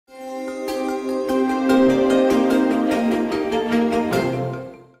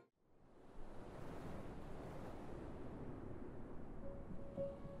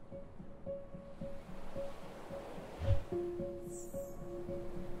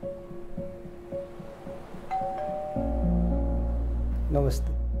Namaste.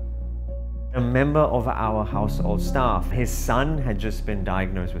 A member of our household staff, his son had just been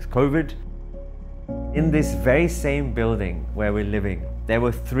diagnosed with COVID. In this very same building where we're living, there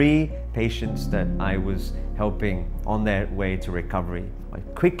were 3 patients that I was helping on their way to recovery. I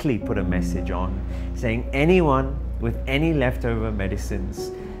quickly put a message on saying, anyone with any leftover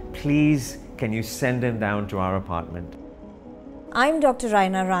medicines, please can you send them down to our apartment. I'm Dr.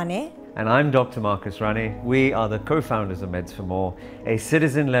 Raina Marcus. And I'm Dr. Marcus Rane. We are the co-founders of Meds for More, a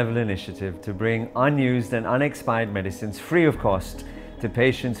citizen-level initiative to bring unused and unexpired medicines free of cost to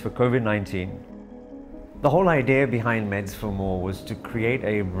patients for COVID-19. The whole idea behind Meds for More was to create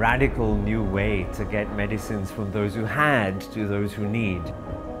a radical new way to get medicines from those who had to those who need.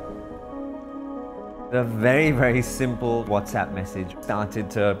 A very, very simple WhatsApp message started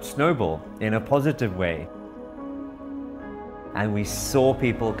to snowball in a positive way. And we saw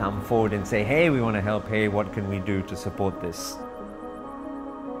people come forward and say, hey, we want to help, hey, what can we do to support this?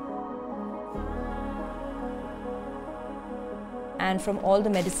 And from all the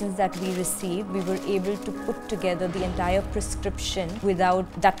medicines that we received, we were able to put together the entire prescription without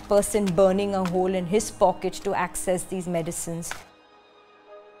that person burning a hole in his pocket to access these medicines.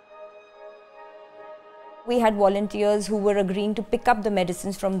 We had volunteers who were agreeing to pick up the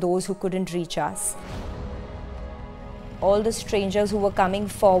medicines from those who couldn't reach us. All the strangers who were coming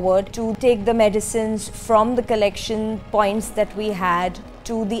forward to take the medicines from the collection points that we had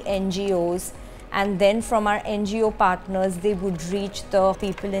to the NGOs, and then from our NGO partners, they would reach the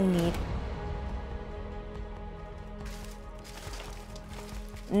people in need.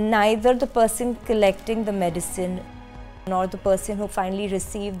 Neither the person collecting the medicine nor the person who finally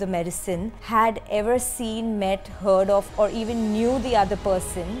received the medicine had ever seen, met, heard of, or even knew the other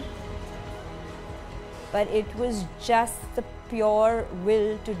person. But it was just the pure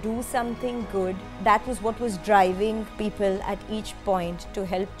will to do something good. That was what was driving people at each point, to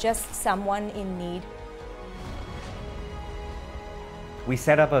help just someone in need. We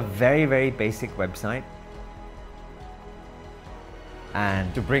set up a very, very basic website.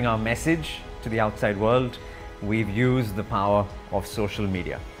 And to bring our message to the outside world, we've used the power of social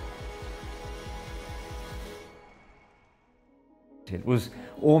media. It was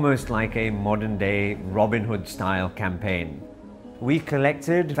almost like a modern-day Robin Hood style campaign. We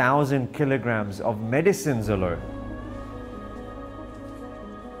collected 1,000 kilograms of medicines alone.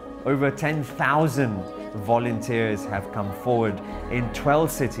 Over 10,000 volunteers have come forward in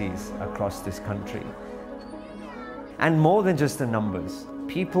 12 cities across this country. And more than just the numbers,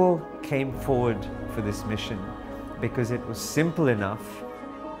 people came forward for this mission because it was simple enough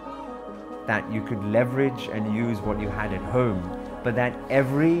that you could leverage and use what you had at home, but that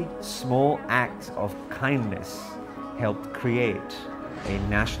every small act of kindness helped create a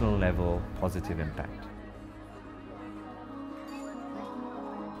national level positive impact.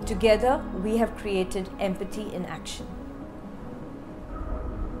 Together, we have created empathy in action.